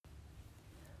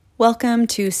Welcome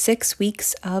to 6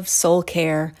 weeks of soul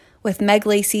care with Meg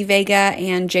Lacey Vega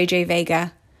and JJ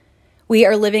Vega. We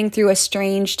are living through a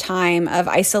strange time of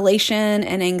isolation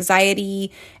and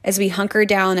anxiety as we hunker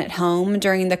down at home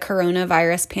during the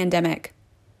coronavirus pandemic.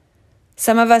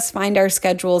 Some of us find our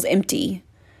schedules empty,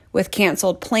 with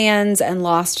canceled plans and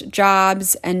lost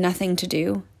jobs and nothing to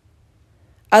do.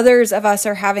 Others of us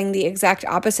are having the exact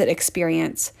opposite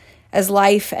experience, as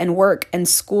life and work and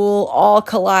school all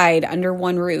collide under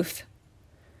one roof.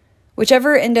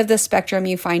 Whichever end of the spectrum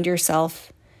you find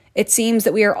yourself, it seems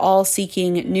that we are all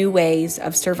seeking new ways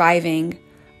of surviving,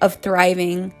 of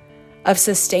thriving, of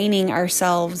sustaining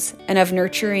ourselves, and of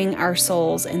nurturing our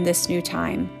souls in this new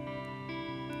time.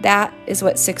 That is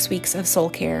what 6 weeks of soul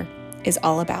care is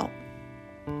all about.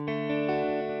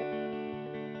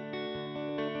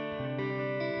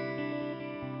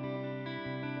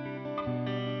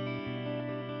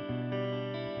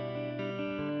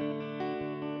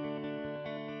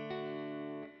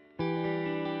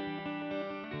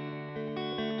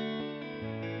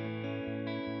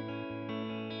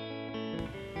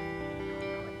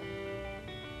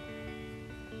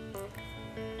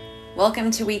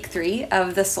 Welcome to week 3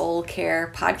 of the Soul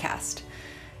Care podcast.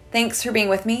 Thanks for being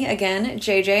with me again,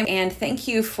 JJ, and thank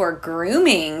you for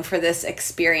grooming for this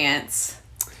experience.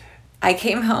 I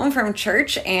came home from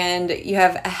church and you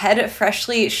have a head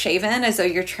freshly shaven as though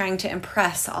you're trying to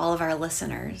impress all of our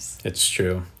listeners. It's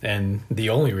true. And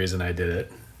the only reason I did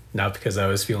it, not because I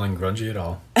was feeling grungy at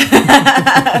all.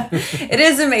 It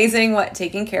is amazing what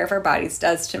taking care of our bodies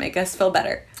does to make us feel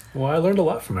better. Well, I learned a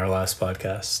lot from our last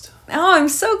podcast. Oh, I'm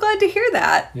so glad to hear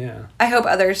that. Yeah. I hope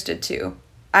others did too.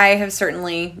 I have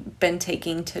certainly been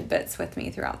taking tidbits with me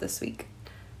throughout this week.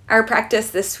 Our practice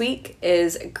this week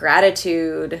is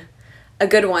gratitude. A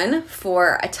good one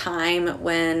for a time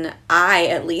when I,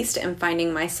 at least, am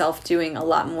finding myself doing a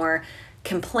lot more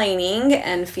complaining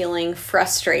and feeling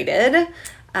frustrated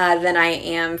than I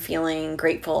am feeling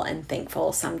grateful and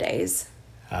thankful some days.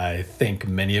 I think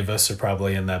many of us are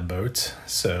probably in that boat,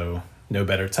 so no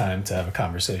better time to have a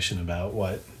conversation about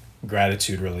what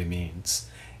gratitude really means.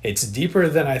 It's deeper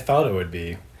than I thought it would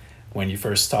be. When you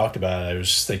first talked about it, I was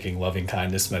just thinking loving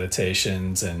kindness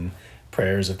meditations and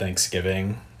prayers of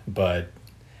thanksgiving, but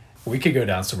we could go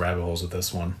down some rabbit holes with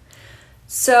this one.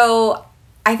 So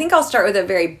I think I'll start with a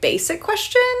very basic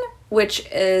question, which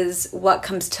is what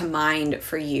comes to mind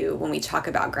for you when we talk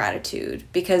about gratitude?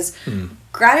 Because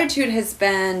gratitude has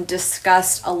been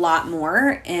discussed a lot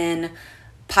more in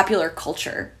popular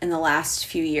culture in the last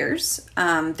few years.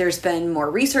 There's been more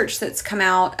research that's come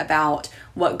out about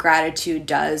what gratitude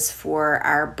does for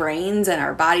our brains and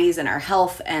our bodies and our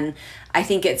health. And I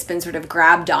think it's been sort of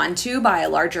grabbed onto by a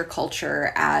larger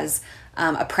culture as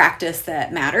a practice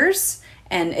that matters.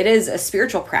 And it is a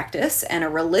spiritual practice and a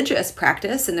religious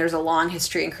practice, and there's a long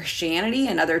history in Christianity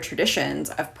and other traditions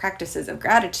of practices of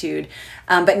gratitude.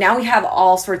 But now we have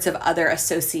all sorts of other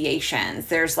associations.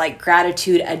 There's like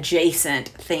gratitude adjacent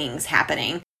things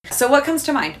happening. So what comes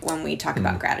to mind when we talk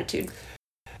about gratitude?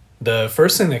 The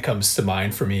first thing that comes to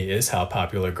mind for me is how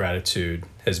popular gratitude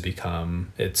has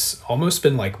become. It's almost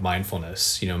been like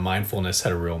mindfulness. Mindfulness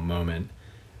had a real moment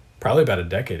probably about a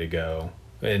decade ago,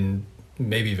 and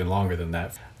maybe even longer than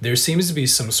that. There seems to be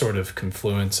some sort of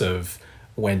confluence of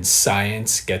when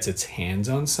science gets its hands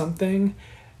on something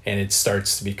and it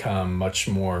starts to become much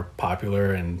more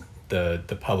popular in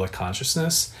the public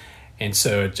consciousness. And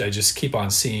so I just keep on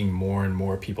seeing more and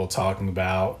more people talking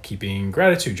about keeping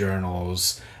gratitude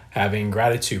journals, having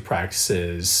gratitude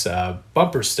practices,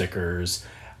 bumper stickers.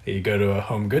 You go to a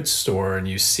home goods store and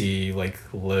you see like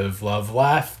live, love,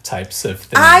 laugh types of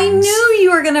things. I knew you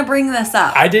were going to bring this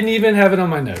up. I didn't even have it on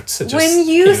my notes. When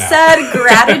you said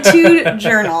gratitude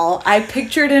journal, I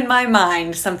pictured in my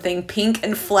mind something pink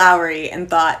and flowery and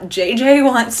thought, JJ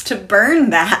wants to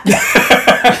burn that.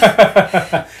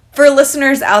 For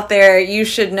listeners out there, you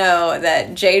should know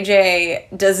that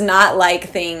JJ does not like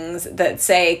things that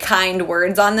say kind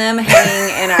words on them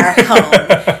hanging in our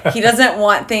home. He doesn't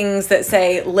want things that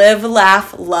say live,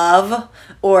 laugh, love,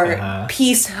 or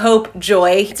peace, hope,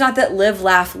 joy. It's not that live,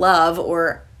 laugh, love,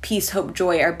 or peace, hope,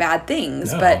 joy are bad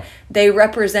things, but they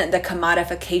represent the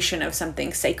commodification of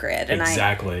something sacred. And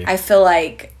exactly. I feel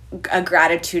like a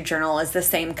gratitude journal is the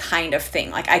same kind of thing.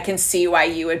 Like, I can see why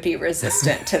you would be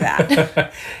resistant to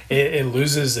that. It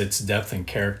loses its depth and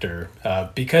character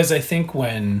because I think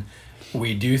when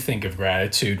we do think of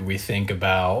gratitude, we think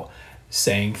about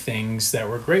saying things that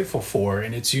we're grateful for,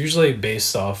 and it's usually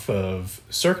based off of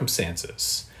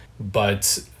circumstances.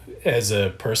 But as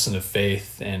a person of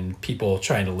faith and people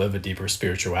trying to live a deeper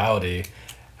spirituality,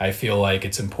 I feel like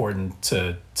it's important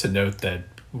to note that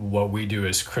what we do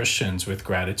as Christians with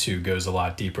gratitude goes a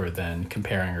lot deeper than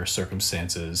comparing our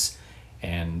circumstances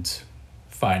and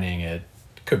finding it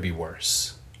could be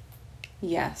worse.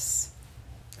 Yes.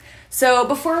 So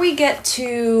before we get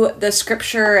to the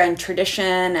scripture and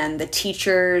tradition and the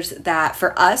teachers that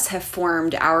for us have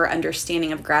formed our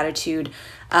understanding of gratitude,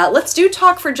 let's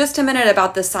talk for just a minute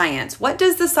about the science. What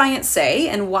does the science say,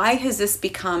 and why has this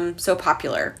become so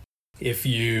popular? If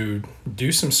you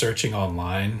do some searching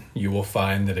online, you will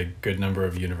find that a good number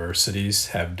of universities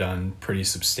have done pretty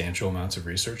substantial amounts of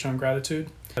research on gratitude.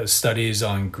 Studies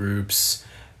on groups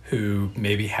who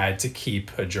maybe had to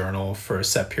keep a journal for a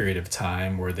set period of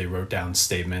time where they wrote down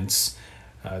statements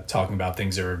talking about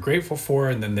things they were grateful for,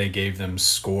 and then they gave them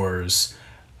scores,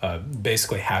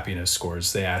 basically happiness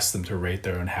scores. They asked them to rate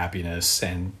their own happiness,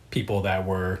 and people that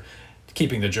were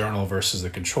keeping the journal versus the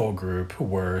control group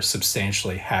were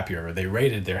substantially happier. They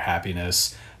rated their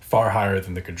happiness far higher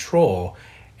than the control,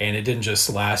 and it didn't just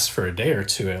last for a day or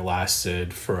two, it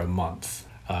lasted for a month.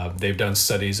 They've done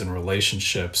studies in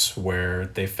relationships where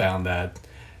they found that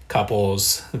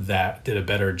couples that did a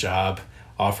better job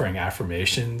offering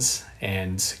affirmations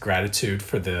and gratitude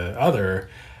for the other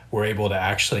were able to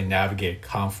actually navigate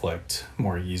conflict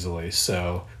more easily.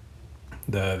 So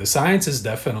the science is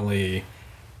definitely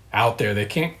out there. They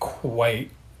can't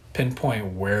quite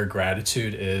pinpoint where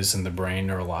gratitude is in the brain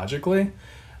neurologically,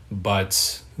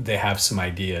 but they have some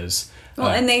ideas. Well,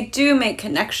 and they do make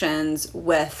connections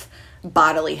with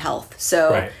bodily health.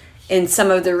 So Right. in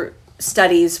some of the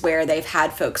studies where they've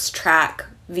had folks track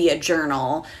via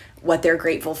journal what they're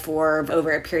grateful for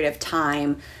over a period of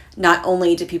time, not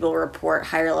only do people report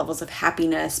higher levels of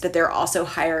happiness, but there are also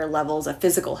higher levels of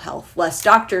physical health, less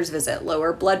doctor's visit,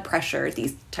 lower blood pressure,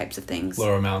 these types of things.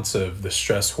 Lower amounts of the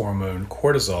stress hormone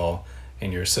cortisol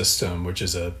in your system, which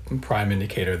is a prime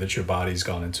indicator that your body's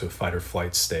gone into a fight or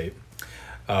flight state.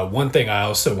 One thing I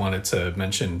also wanted to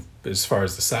mention as far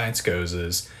as the science goes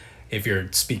is if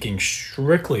you're speaking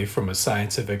strictly from a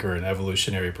scientific or an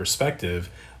evolutionary perspective,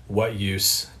 what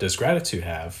use does gratitude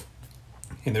have?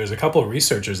 And there's a couple of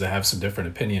researchers that have some different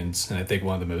opinions, and I think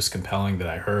one of the most compelling that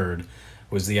I heard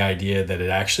was the idea that it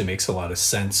actually makes a lot of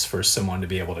sense for someone to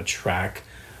be able to track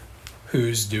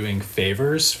who's doing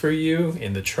favors for you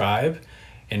in the tribe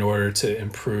in order to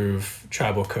improve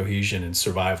tribal cohesion and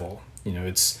survival. You know,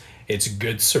 it's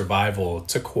good survival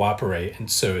to cooperate,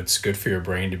 and so it's good for your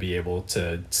brain to be able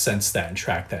to sense that and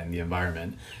track that in the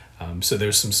environment. So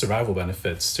there's some survival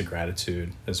benefits to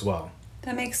gratitude as well.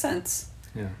 That makes sense.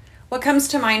 Yeah. What comes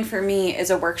to mind for me is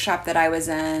a workshop that I was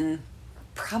in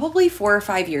probably 4 or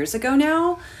 5 years ago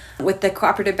now with the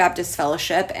Cooperative Baptist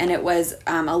Fellowship, and it was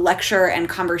a lecture and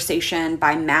conversation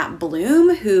by Matt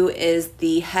Bloom, who is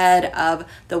the head of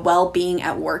the Wellbeing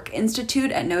at Work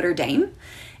Institute at Notre Dame.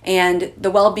 And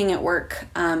the Wellbeing at Work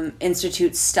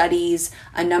Institute studies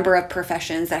a number of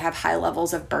professions that have high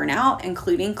levels of burnout,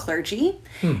 including clergy,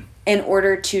 in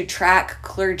order to track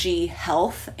clergy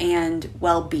health and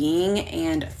well-being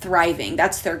and thriving.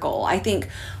 That's their goal. I think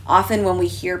often when we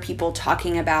hear people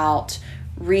talking about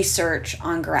research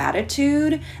on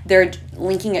gratitude, they're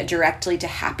linking it directly to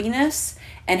happiness,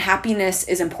 and happiness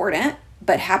is important,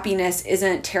 but happiness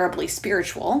isn't terribly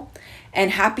spiritual,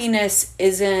 and happiness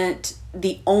isn't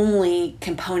the only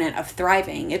component of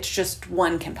thriving. It's just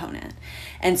one component.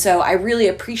 And so I really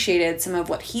appreciated some of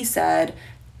what he said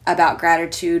about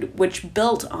gratitude, which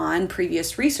built on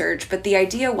previous research, but the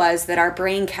idea was that our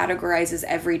brain categorizes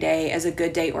every day as a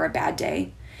good day or a bad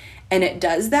day. And it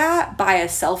does that by a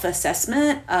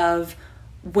self-assessment of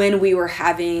when we were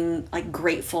having like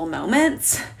grateful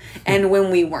moments and when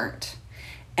we weren't.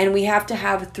 And we have to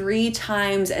have 3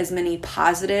 times as many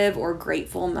positive or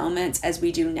grateful moments as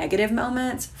we do negative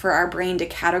moments for our brain to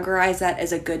categorize that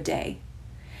as a good day.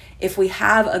 If we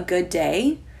have a good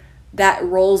day, that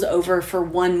rolls over for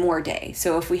one more day.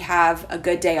 So if we have a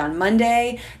good day on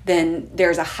Monday, then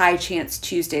there's a high chance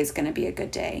Tuesday is going to be a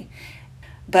good day.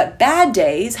 But bad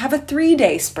days have a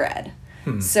 3-day spread.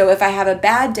 So if I have a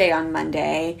bad day on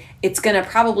Monday, it's going to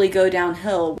probably go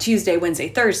downhill Tuesday, Wednesday,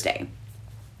 Thursday.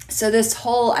 So this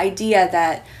whole idea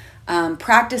that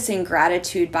practicing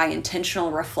gratitude by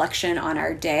intentional reflection on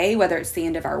our day, whether it's the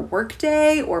end of our work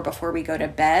day or before we go to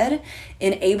bed,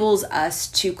 enables us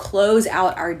to close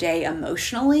out our day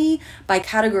emotionally by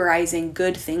categorizing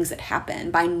good things that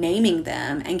happen, by naming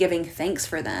them and giving thanks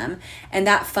for them. And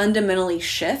that fundamentally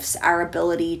shifts our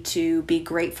ability to be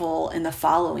grateful in the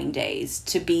following days,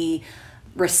 to be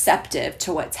receptive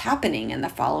to what's happening in the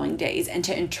following days, and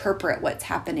to interpret what's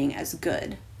happening as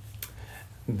good.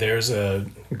 There's a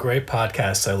great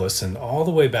podcast I listened all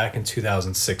the way back in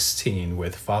 2016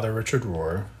 with Father Richard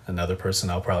Rohr, another person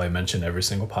I'll probably mention every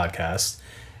single podcast.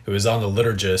 It was on the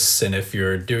Liturgists, and if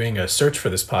you're doing a search for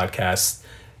this podcast,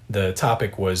 the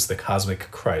topic was the cosmic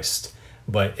Christ.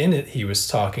 But in it, he was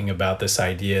talking about this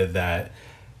idea that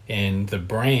in the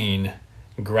brain,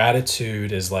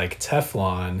 gratitude is like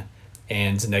Teflon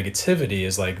and negativity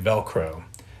is like Velcro.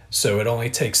 So it only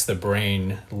takes the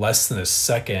brain less than a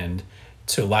second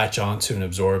to latch onto and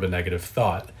absorb a negative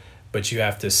thought. But you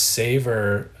have to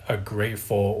savor a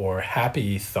grateful or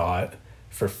happy thought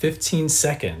for 15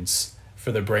 seconds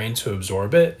for the brain to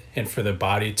absorb it and for the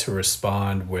body to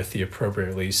respond with the appropriate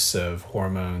release of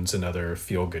hormones and other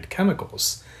feel-good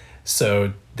chemicals.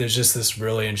 So there's just this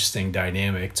really interesting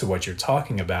dynamic to what you're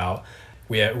talking about.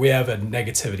 We have a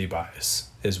negativity bias,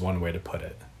 is one way to put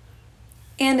it.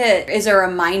 And it is a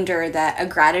reminder that a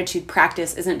gratitude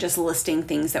practice isn't just listing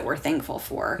things that we're thankful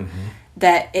for,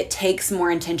 that it takes more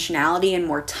intentionality and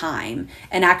more time,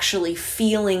 and actually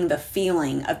feeling the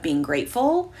feeling of being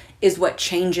grateful is what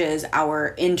changes our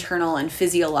internal and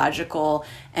physiological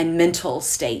and mental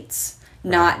states,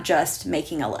 not just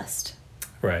making a list.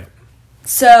 Right.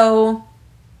 So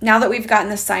now that we've gotten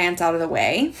the science out of the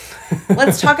way,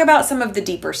 let's talk about some of the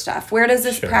deeper stuff. Where does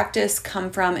this practice come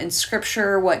from in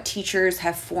Scripture? What teachers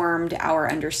have formed our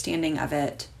understanding of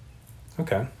it?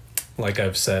 Okay. Like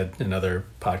I've said in other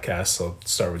podcasts, I'll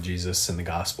start with Jesus in the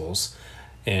Gospels.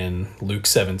 In Luke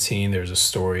 17, there's a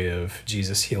story of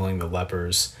Jesus healing the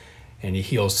lepers, and he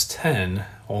heals 10.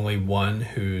 Only one,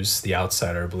 who's the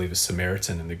outsider, I believe a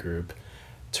Samaritan in the group,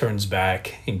 turns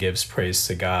back and gives praise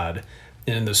to God.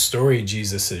 And in the story,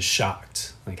 Jesus is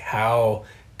shocked. Like, how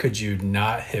could you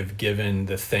not have given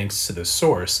the thanks to the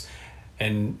source?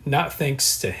 And not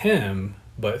thanks to him,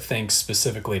 but thanks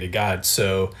specifically to God.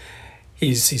 So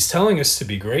he's telling us to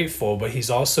be grateful, but he's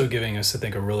also giving us, I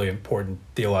think, a really important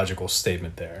theological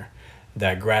statement there.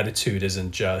 That gratitude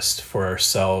isn't just for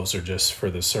ourselves or just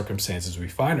for the circumstances we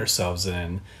find ourselves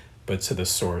in, but to the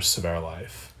source of our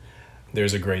life.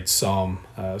 There's a great psalm,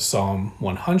 Psalm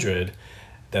 100,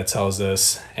 that tells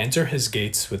us, enter his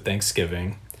gates with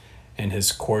thanksgiving and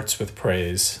his courts with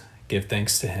praise. Give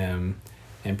thanks to him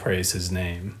and praise his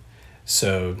name.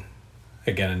 So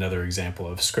again, another example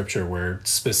of Scripture where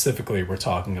specifically we're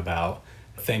talking about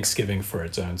thanksgiving for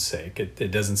its own sake.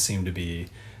 It doesn't seem to be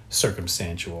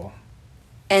circumstantial.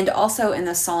 And also in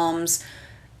the Psalms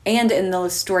and in the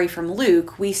story from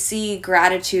Luke, we see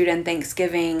gratitude and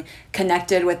thanksgiving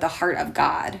connected with the heart of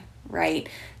God, right?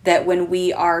 That when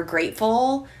we are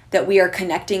grateful, that we are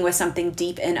connecting with something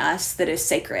deep in us that is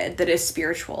sacred, that is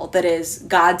spiritual, that is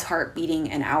God's heart beating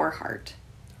in our heart.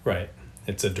 Right.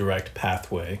 It's a direct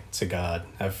pathway to God.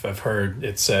 I've heard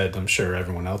it said, I'm sure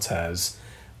everyone else has,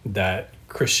 that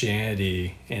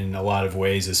Christianity in a lot of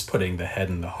ways is putting the head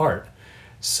in the heart.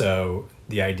 So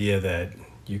the idea that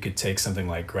you could take something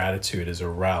like gratitude as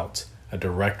a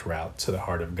direct route to the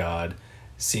heart of God,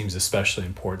 seems especially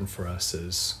important for us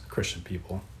as Christian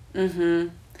people. Mm-hmm.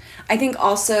 I think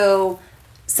also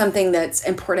something that's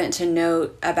important to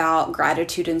note about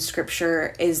gratitude in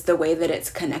Scripture is the way that it's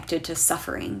connected to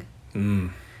suffering.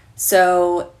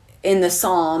 So in the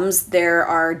Psalms, there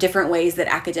are different ways that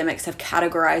academics have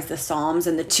categorized the Psalms,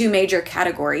 and the two major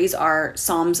categories are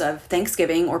Psalms of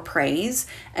thanksgiving or praise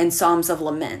and Psalms of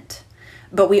lament.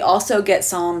 But we also get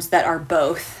Psalms that are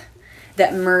both,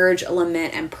 that merge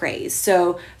lament and praise.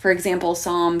 So, for example,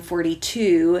 Psalm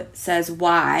 42 says,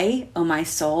 why, O my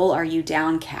soul, are you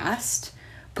downcast?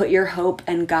 Put your hope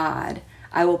in God.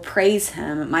 I will praise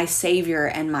him, my Savior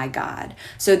and my God.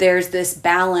 So there's this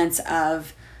balance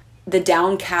of the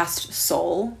downcast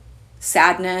soul,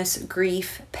 sadness,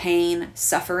 grief, pain,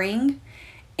 suffering,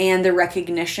 and the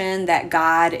recognition that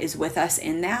God is with us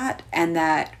in that, and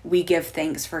that we give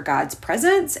thanks for God's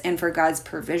presence and for God's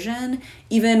provision,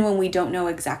 even when we don't know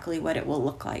exactly what it will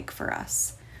look like for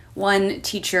us. One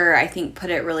teacher, I think,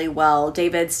 put it really well,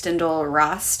 David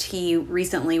Stindl-Rast. He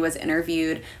recently was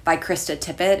interviewed by Krista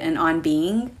Tippett in On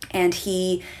Being, and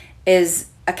he is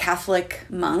a Catholic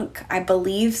monk, I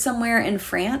believe somewhere in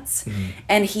France,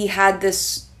 and he had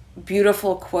this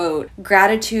beautiful quote,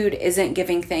 gratitude isn't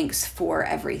giving thanks for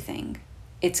everything.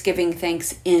 It's giving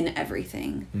thanks in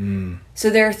everything. So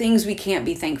there are things we can't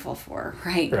be thankful for,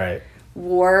 right? Right.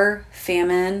 War,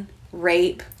 famine,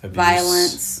 rape, abuse,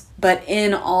 violence, but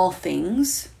in all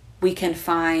things, we can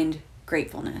find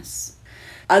gratefulness.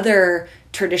 Other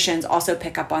traditions also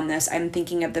pick up on this. I'm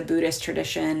thinking of the Buddhist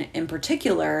tradition in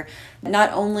particular.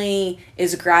 Not only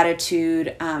is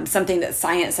gratitude something that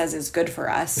science says is good for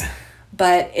us,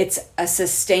 but it's a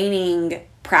sustaining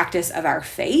practice of our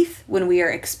faith when we are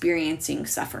experiencing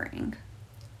suffering.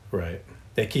 Right.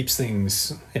 That keeps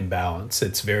things in balance.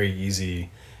 It's very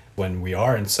easy when we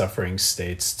are in suffering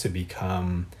states to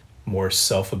become more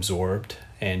self-absorbed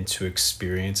and to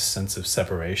experience a sense of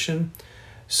separation.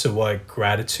 So what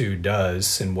gratitude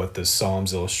does, and what the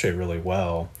Psalms illustrate really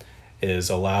well, is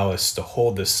allow us to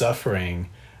hold the suffering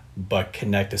but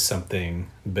connect to something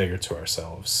bigger to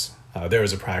ourselves. There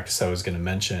was a practice I was going to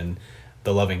mention,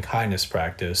 the loving kindness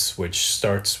practice, which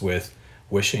starts with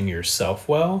wishing yourself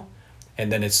well, and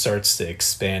then it starts to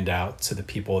expand out to the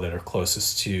people that are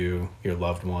closest to you, your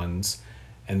loved ones,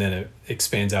 and then it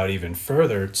expands out even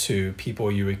further to people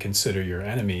you would consider your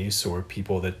enemies or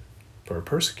people that are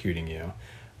persecuting you.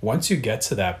 Once you get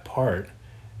to that part,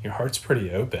 your heart's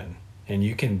pretty open, and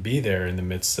you can be there in the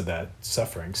midst of that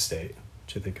suffering state,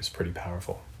 which I think is pretty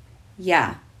powerful.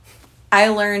 Yeah. I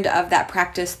learned of that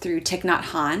practice through Thich Nhat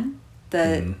Hanh,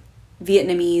 the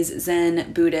Vietnamese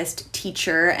Zen Buddhist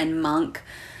teacher and monk.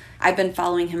 I've been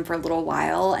following him for a little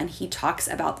while, and he talks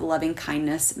about the loving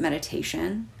kindness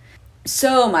meditation.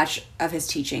 So much of his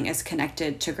teaching is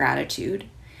connected to gratitude,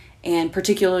 and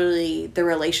particularly the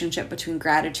relationship between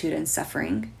gratitude and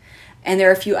suffering. And there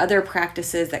are a few other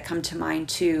practices that come to mind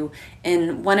too.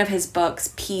 In one of his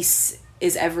books, Peace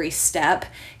is Every Step,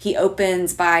 he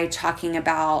opens by talking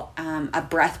about a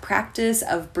breath practice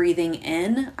of breathing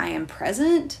in, I am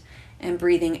present, and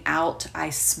breathing out,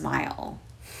 I smile.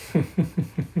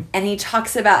 And he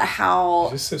talks about how...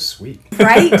 Just so sweet.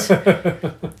 Right?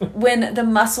 When the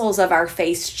muscles of our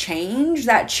face change,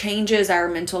 that changes our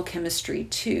mental chemistry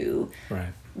too. Right.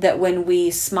 That when we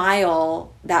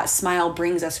smile, that smile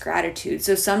brings us gratitude.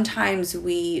 So sometimes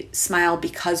we smile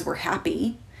because we're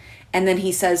happy. And then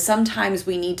he says sometimes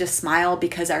we need to smile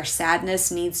because our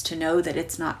sadness needs to know that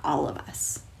it's not all of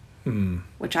us,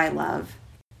 which I love.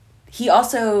 He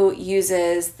also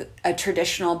uses a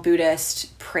traditional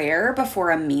Buddhist prayer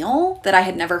before a meal that I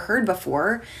had never heard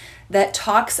before that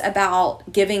talks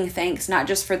about giving thanks not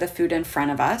just for the food in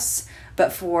front of us,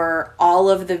 but for all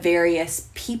of the various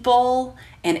people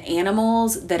and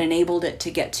animals that enabled it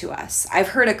to get to us. I've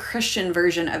heard a Christian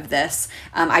version of this.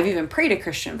 I've even prayed a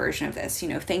Christian version of this.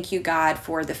 Thank you, God,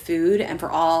 for the food and for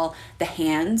all the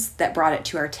hands that brought it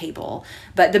to our table.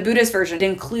 But the Buddhist version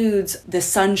includes the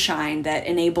sunshine that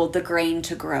enabled the grain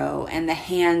to grow and the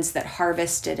hands that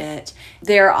harvested it.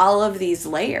 There are all of these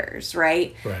layers,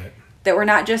 right? Right. That we're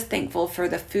not just thankful for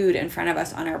the food in front of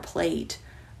us on our plate,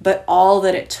 but all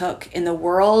that it took in the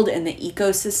world and the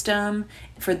ecosystem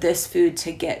for this food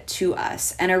to get to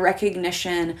us, and a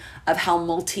recognition of how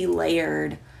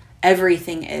multi-layered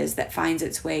everything is that finds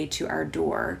its way to our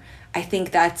door. I think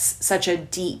that's such a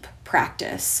deep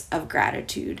practice of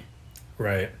gratitude.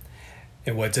 Right.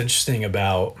 And what's interesting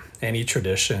about any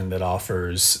tradition that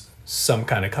offers some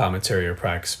kind of commentary or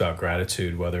practice about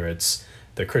gratitude, whether it's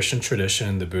the Christian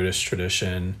tradition, the Buddhist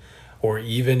tradition, or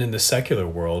even in the secular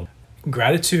world,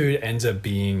 gratitude ends up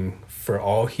being for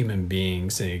all human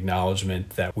beings an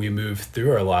acknowledgement that we move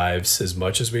through our lives as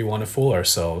much as we want to fool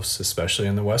ourselves, especially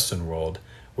in the Western world.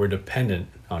 We're dependent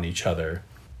on each other.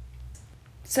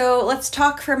 So let's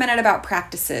talk for a minute about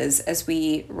practices as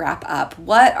we wrap up.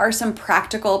 What are some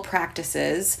practical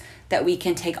practices that we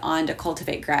can take on to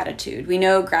cultivate gratitude? We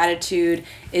know gratitude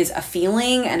is a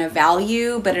feeling and a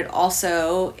value, but it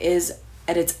also is,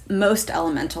 at its most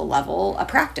elemental level, a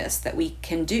practice that we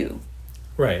can do.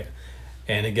 Right.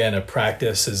 And again, a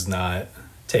practice is not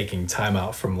taking time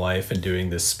out from life and doing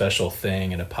this special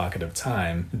thing in a pocket of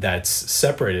time that's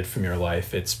separated from your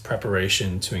life. It's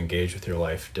preparation to engage with your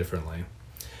life differently.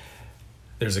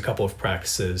 There's a couple of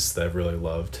practices that I've really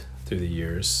loved through the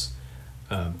years.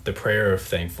 The prayer of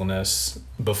thankfulness.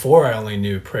 Before, I only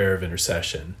knew prayer of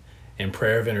intercession. And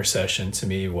prayer of intercession to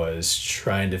me was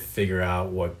trying to figure out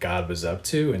what God was up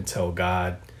to and tell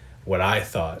God what I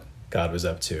thought God was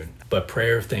up to. But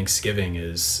prayer of thanksgiving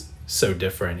is so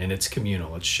different, and it's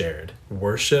communal, it's shared.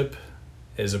 Worship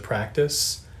is a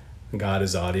practice. God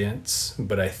is audience.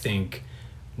 But I think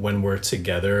when we're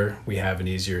together, we have an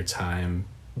easier time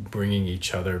bringing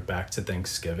each other back to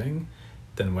Thanksgiving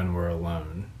than when we're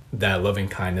alone. That loving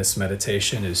kindness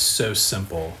meditation is so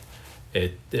simple.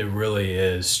 It really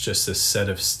is just a set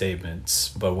of statements,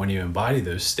 but when you embody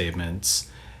those statements,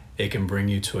 it can bring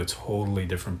you to a totally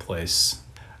different place.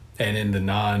 And in the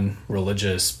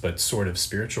non-religious but sort of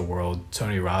spiritual world,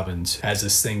 Tony Robbins has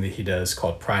this thing that he does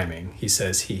called priming. He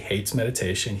says he hates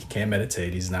meditation. He can't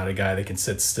meditate. He's not a guy that can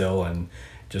sit still and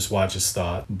just watch his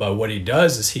thought. But what he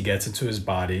does is he gets into his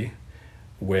body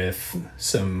with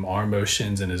some arm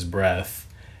motions and his breath,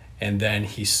 and then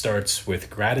he starts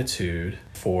with gratitude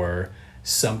for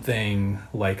something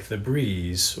like the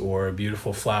breeze or a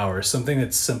beautiful flower, something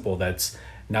that's simple, that's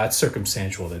not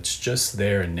circumstantial, that's just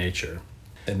there in nature.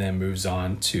 And then moves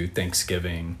on to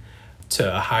thanksgiving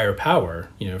to a higher power.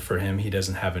 For him, he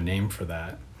doesn't have a name for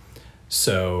that.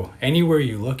 So anywhere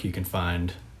you look, you can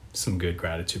find some good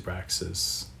gratitude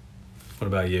practices. What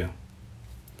about you?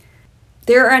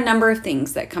 There are a number of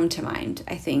things that come to mind,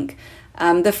 I think.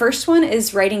 The first one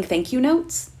is writing thank you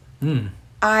notes.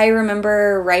 I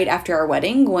remember right after our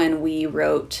wedding when we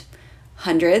wrote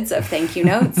hundreds of thank you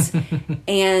notes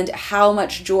and how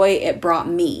much joy it brought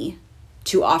me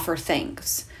to offer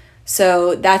thanks.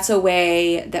 So that's a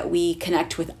way that we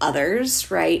connect with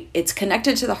others, right? It's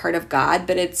connected to the heart of God,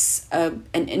 but it's an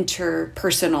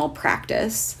interpersonal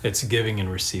practice. It's giving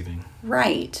and receiving.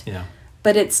 Right. Yeah.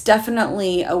 But it's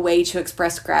definitely a way to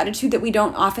express gratitude that we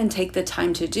don't often take the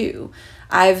time to do.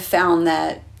 I've found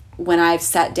that when I've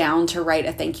sat down to write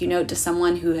a thank you note to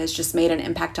someone who has just made an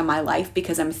impact on my life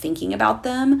because I'm thinking about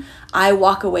them, I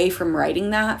walk away from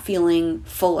writing that feeling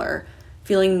fuller,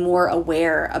 feeling more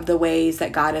aware of the ways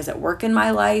that God is at work in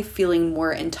my life, feeling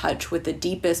more in touch with the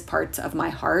deepest parts of my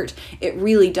heart. It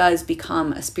really does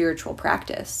become a spiritual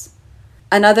practice.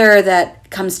 Another that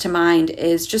comes to mind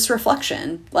is just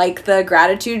reflection, like the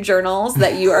gratitude journals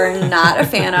that you are not a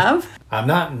fan of. I'm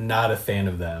not a fan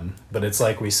of them, but it's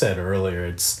like we said earlier,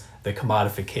 it's the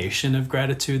commodification of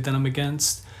gratitude that I'm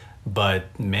against.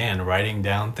 But man, writing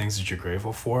down things that you're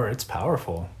grateful for, it's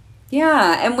powerful.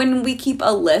 Yeah, and when we keep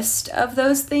a list of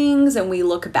those things and we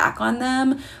look back on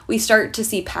them, we start to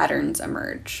see patterns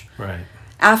emerge. Right.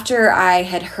 After I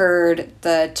had heard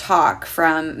the talk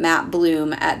from Matt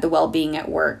Bloom at the Wellbeing at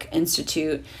Work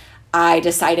Institute, I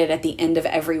decided at the end of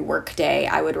every work day,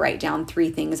 I would write down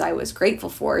 3 things I was grateful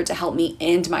for to help me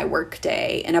end my work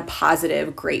day in a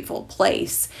positive, grateful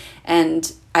place. And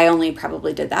I only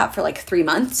probably did that for like 3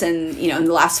 months. And, in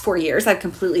the last 4 years, I've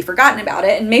completely forgotten about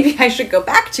it. And maybe I should go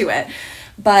back to it.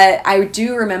 But I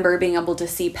do remember being able to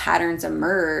see patterns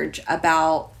emerge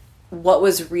about what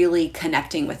was really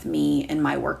connecting with me in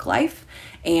my work life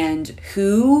and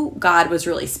who God was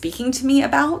really speaking to me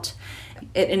about.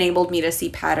 It enabled me to see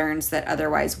patterns that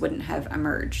otherwise wouldn't have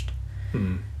emerged.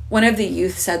 One of the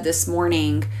youth said this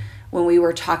morning when we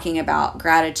were talking about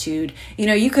gratitude,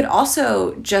 you could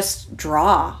also just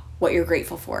draw what you're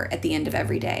grateful for at the end of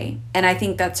every day. And I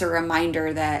think that's a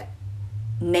reminder that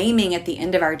naming at the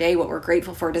end of our day what we're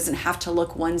grateful for doesn't have to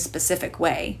look one specific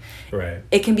way. Right.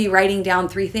 It can be writing down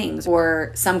 3 things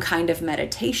or some kind of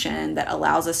meditation that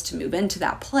allows us to move into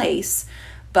that place.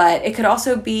 But it could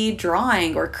also be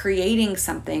drawing or creating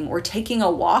something or taking a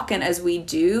walk. And as we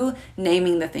do,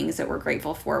 naming the things that we're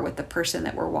grateful for with the person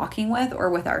that we're walking with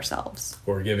or with ourselves.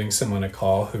 Or giving someone a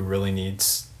call who really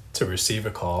needs to receive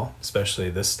a call, especially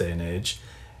this day and age.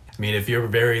 I mean, if you're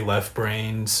very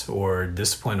left-brained or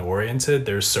discipline-oriented,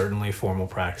 there's certainly formal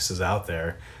practices out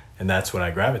there, and that's what I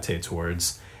gravitate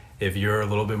towards. If you're a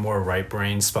little bit more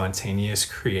right-brained, spontaneous,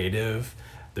 creative,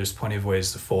 there's plenty of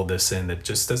ways to fold this in that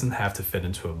just doesn't have to fit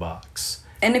into a box.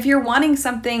 And if you're wanting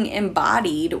something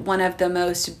embodied, one of the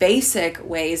most basic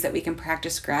ways that we can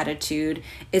practice gratitude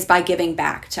is by giving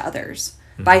back to others,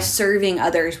 by serving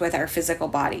others with our physical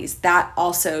bodies. That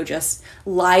also just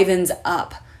livens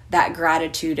up that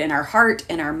gratitude in our heart,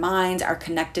 in our minds, our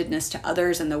connectedness to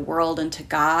others in the world and to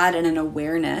God, and an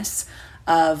awareness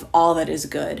of all that is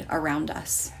good around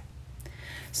us.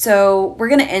 So we're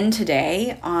going to end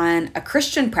today on a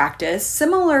Christian practice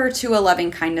similar to a loving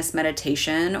kindness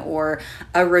meditation or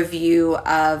a review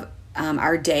of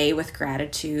our day with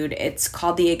gratitude. It's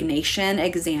called the Ignatian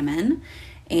Examen,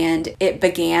 and it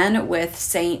began with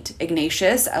Saint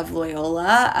Ignatius of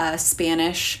Loyola, a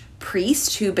Spanish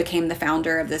priest who became the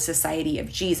founder of the Society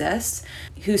of Jesus,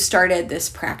 who started this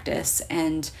practice,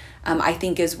 and I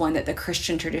think is one that the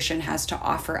Christian tradition has to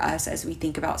offer us as we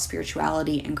think about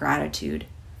spirituality and gratitude.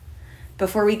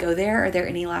 Before we go there, are there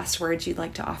any last words you'd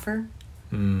like to offer?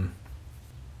 In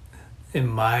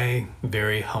my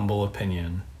very humble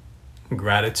opinion,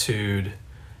 gratitude,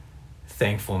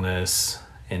 thankfulness,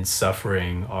 and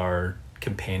suffering are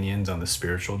companions on the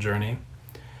spiritual journey.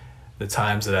 The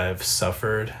times that I've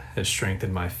suffered has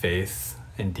strengthened my faith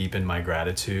and deepened my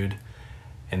gratitude.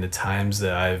 And the times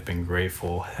that I've been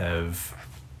grateful have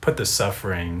put the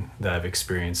suffering that I've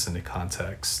experienced into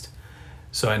context.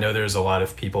 So I know there's a lot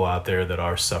of people out there that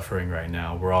are suffering right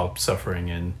now. We're all suffering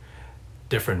in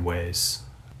different ways.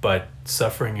 But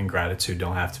suffering and gratitude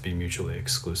don't have to be mutually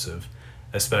exclusive,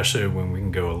 especially when we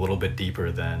can go a little bit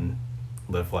deeper than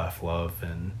Live, Laugh, Love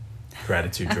and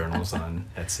gratitude journals on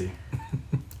Etsy.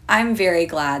 I'm very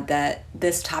glad that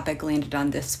this topic landed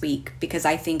on this week because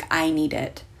I think I need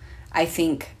it. I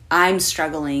think I'm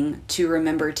struggling to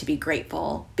remember to be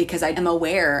grateful because I am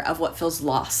aware of what feels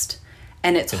lost.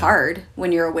 And it's hard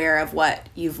when you're aware of what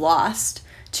you've lost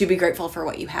to be grateful for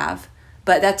what you have.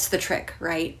 But that's the trick,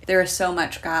 right? There is so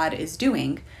much God is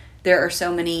doing. There are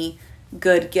so many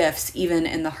good gifts, even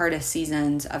in the hardest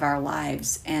seasons of our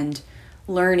lives. And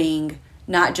learning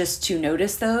not just to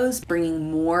notice those, bringing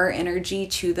more energy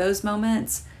to those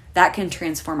moments, that can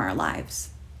transform our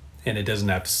lives. And it doesn't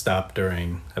have to stop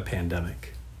during a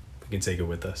pandemic. We can take it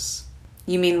with us.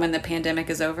 You mean when the pandemic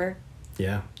is over?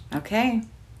 Yeah. Okay.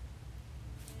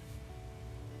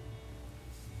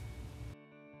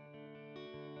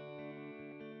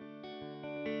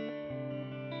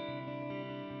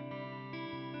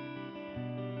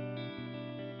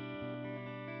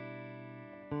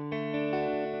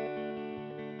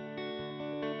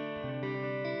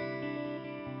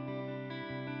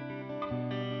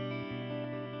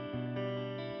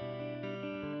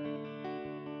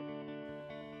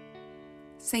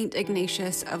 Saint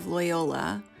Ignatius of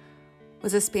Loyola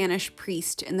was a Spanish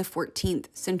priest in the 14th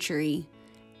century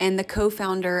and the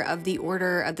co-founder of the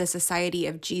Order of the Society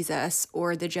of Jesus,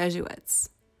 or the Jesuits.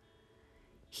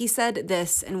 He said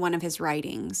this in one of his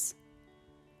writings: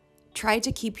 "Try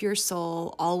to keep your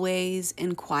soul always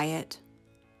in quiet,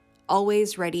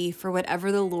 always ready for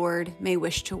whatever the Lord may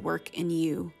wish to work in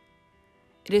you.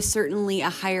 It is certainly a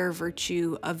higher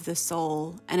virtue of the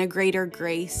soul and a greater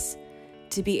grace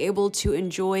to be able to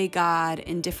enjoy God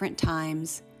in different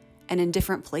times and in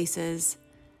different places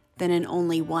than in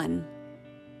only one."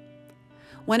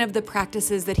 One of the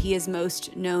practices that he is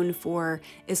most known for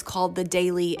is called the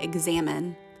daily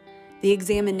examen, the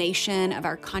examination of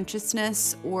our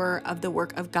consciousness or of the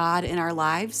work of God in our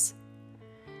lives.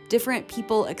 Different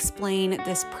people explain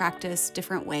this practice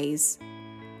different ways.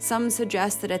 Some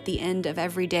suggest that at the end of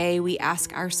every day we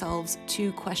ask ourselves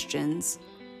 2 questions.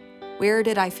 Where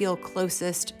did I feel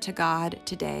closest to God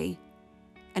today?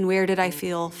 And where did I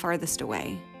feel farthest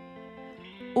away?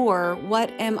 Or what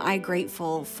am I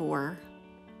grateful for?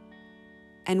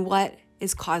 And what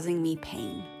is causing me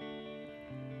pain?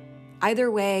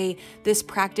 Either way, this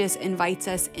practice invites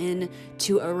us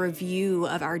into a review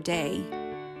of our day.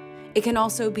 It can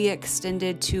also be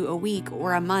extended to a week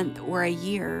or a month or a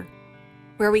year,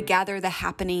 where we gather the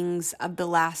happenings of the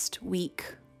last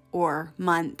week or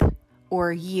month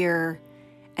or year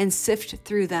and sift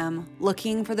through them,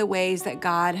 looking for the ways that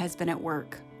God has been at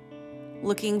work,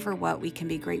 looking for what we can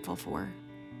be grateful for.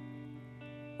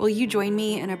 Will you join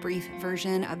me in a brief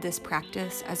version of this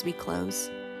practice as we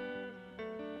close?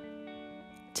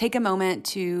 Take a moment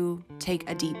to take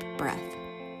a deep breath.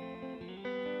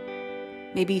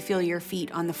 Maybe feel your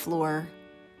feet on the floor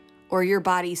or your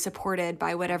body supported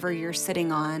by whatever you're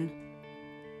sitting on.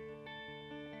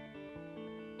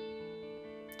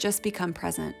 Just become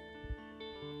present.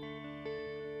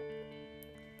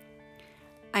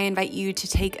 I invite you to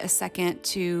take a second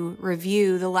to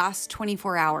review the last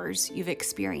 24 hours you've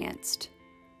experienced.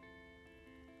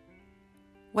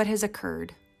 What has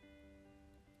occurred?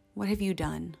 What have you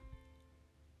done?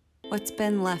 What's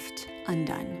been left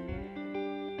undone?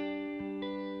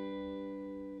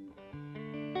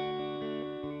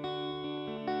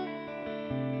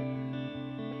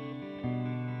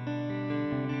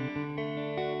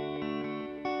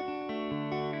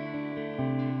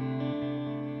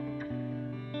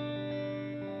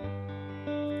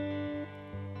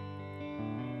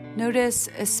 Notice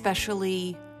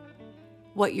especially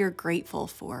what you're grateful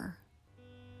for.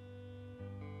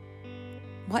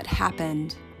 What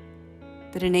happened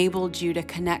that enabled you to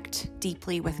connect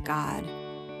deeply with God?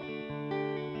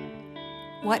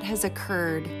 What has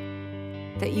occurred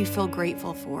that you feel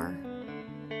grateful for?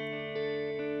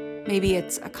 Maybe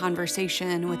it's a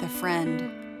conversation with a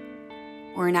friend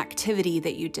or an activity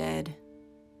that you did.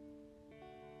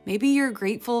 Maybe you're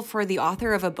grateful for the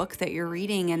author of a book that you're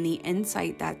reading and the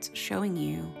insight that's showing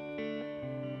you,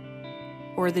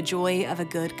 or the joy of a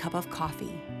good cup of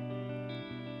coffee.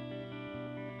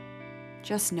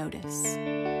 Just notice.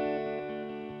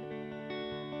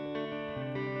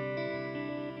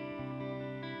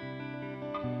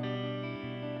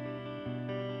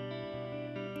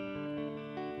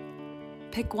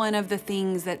 Pick one of the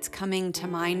things that's coming to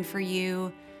mind for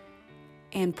you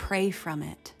and pray from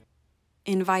it.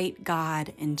 Invite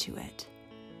God into it.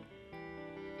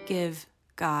 Give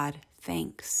God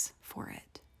thanks for it.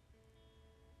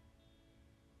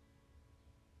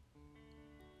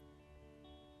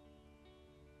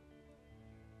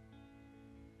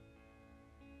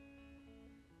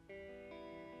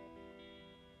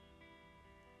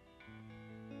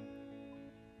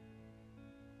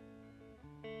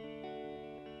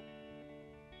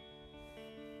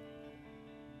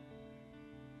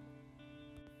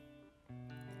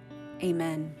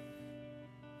 Amen.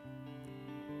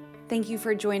 Thank you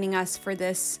for joining us for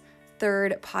this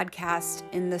third podcast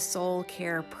in the Soul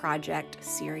Care Project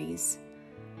series.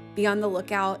 Be on the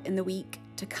lookout in the week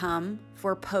to come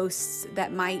for posts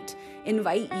that might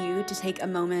invite you to take a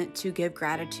moment to give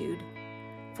gratitude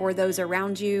for those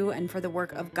around you and for the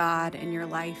work of God in your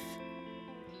life.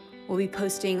 We'll be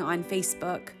posting on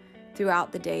Facebook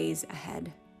throughout the days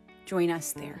ahead. Join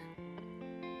us there.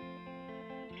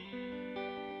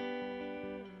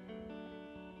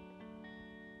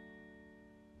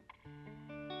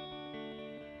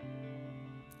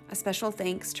 A special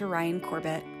thanks to Ryan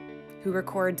Corbett, who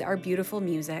records our beautiful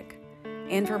music,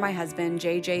 and for my husband,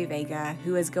 JJ Vega,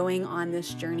 who is going on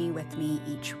this journey with me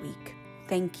each week.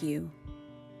 Thank you.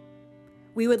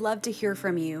 We would love to hear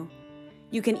from you.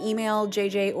 You can email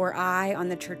JJ or I on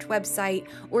the church website,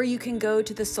 or you can go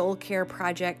to the Soul Care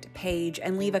Project page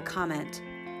and leave a comment.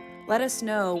 Let us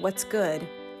know what's good.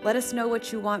 Let us know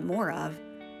what you want more of.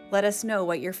 Let us know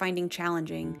what you're finding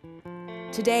challenging.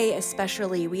 Today,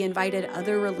 especially, we invited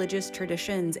other religious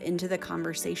traditions into the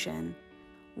conversation,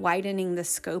 widening the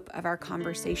scope of our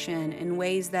conversation in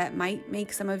ways that might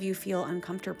make some of you feel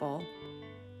uncomfortable.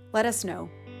 Let us know.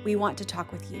 We want to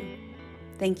talk with you.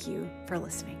 Thank you for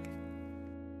listening.